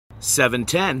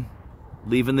7:10,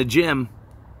 leaving the gym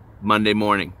Monday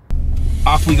morning.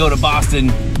 Off we go to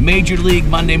Boston. Major League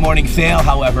Monday morning fail,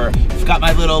 however. I've got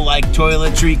my little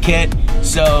toiletry kit,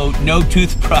 so no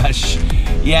toothbrush.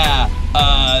 Yeah,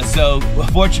 so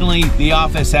fortunately the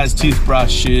office has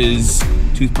toothbrushes,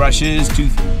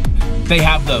 they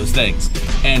have those things.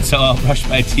 And so I'll brush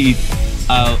my teeth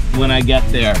when I get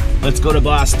there. Let's go to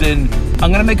Boston.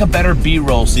 I'm gonna make a better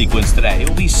B-roll sequence today. It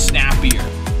will be snappier.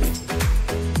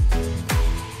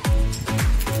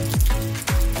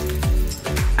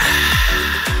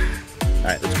 All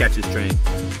right, let's catch this train.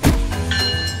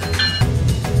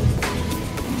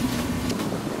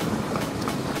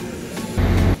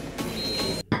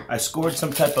 I scored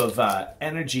some type of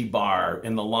energy bar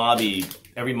in the lobby.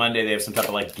 Every Monday they have some type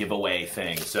of giveaway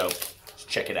thing, so let's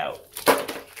check it out.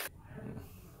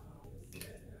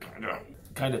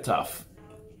 Kind of tough.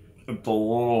 It's a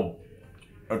little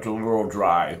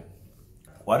dry.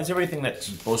 Why does everything that's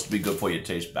supposed to be good for you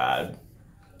taste bad?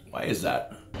 Why is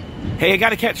that? Hey, I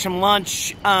gotta catch some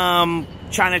lunch,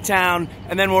 Chinatown,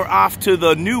 and then we're off to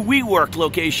the new WeWork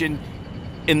location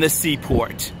in the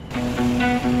Seaport.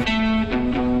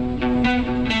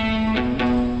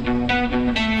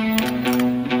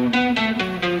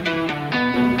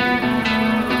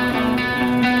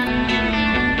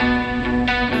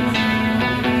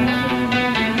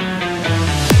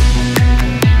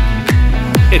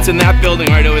 It's in that building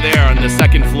right over there on the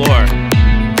second floor.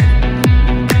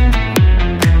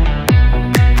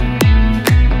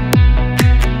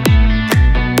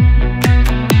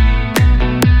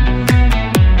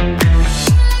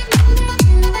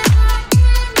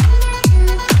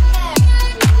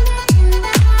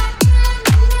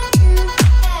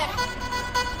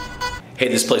 Hey,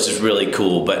 this place is really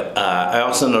cool, but I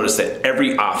also noticed that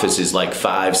every office is like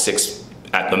 5, 6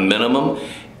 at the minimum.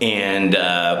 And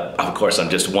of course, I'm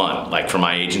just one, for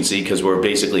my agency, because we're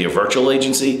basically a virtual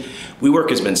agency. WeWork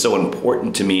has been so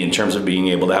important to me in terms of being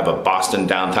able to have a Boston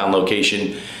downtown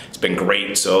location. It's been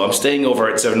great. So I'm staying over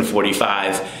at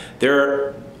 745.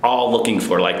 They're all looking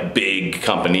for big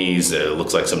companies. It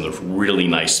looks like some of the really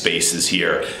nice spaces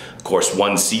here. Of course,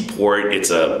 one Seaport.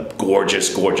 It's a gorgeous,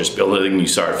 gorgeous building. You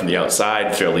saw it from the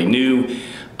outside, fairly new.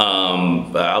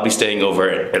 I'll be staying over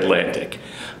at Atlantic.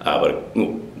 But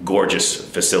a gorgeous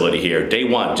facility here. Day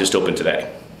one, just opened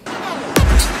today.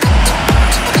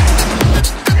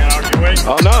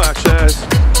 Oh no, actually,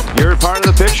 you're part of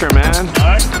the picture, man.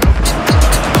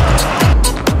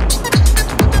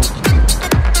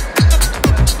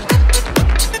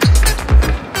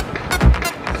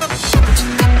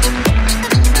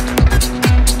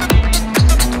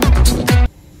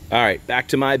 All right, back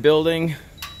to my building.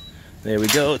 There we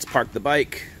go, let's park the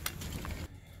bike.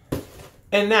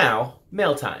 And now,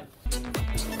 mail time.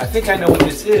 I think I know what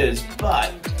this is,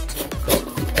 but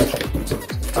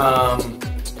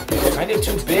kind of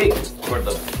too big for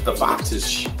the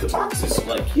boxes. The box is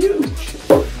huge.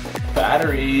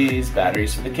 Batteries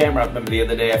for the camera. Remember the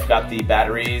other day I forgot the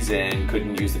batteries and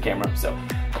couldn't use the camera, so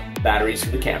batteries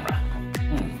for the camera.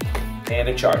 And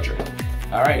a charger.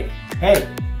 All right, hey,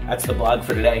 that's the blog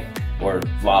for today, or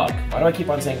vlog. Why do I keep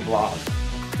on saying blog?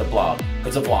 It's a blog,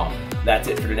 it's a vlog. That's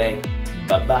it for today.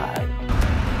 Bye-bye.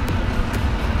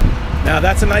 Now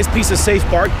that's a nice piece of safe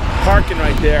parking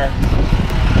right there.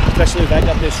 Especially if I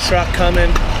got this truck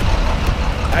coming.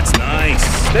 That's nice.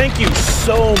 Thank you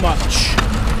so much.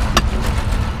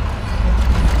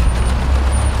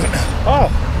 Oh,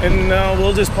 and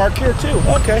we'll just park here too.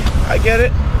 Okay, I get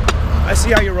it. I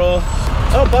see how you roll.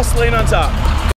 Oh, bus lane on top.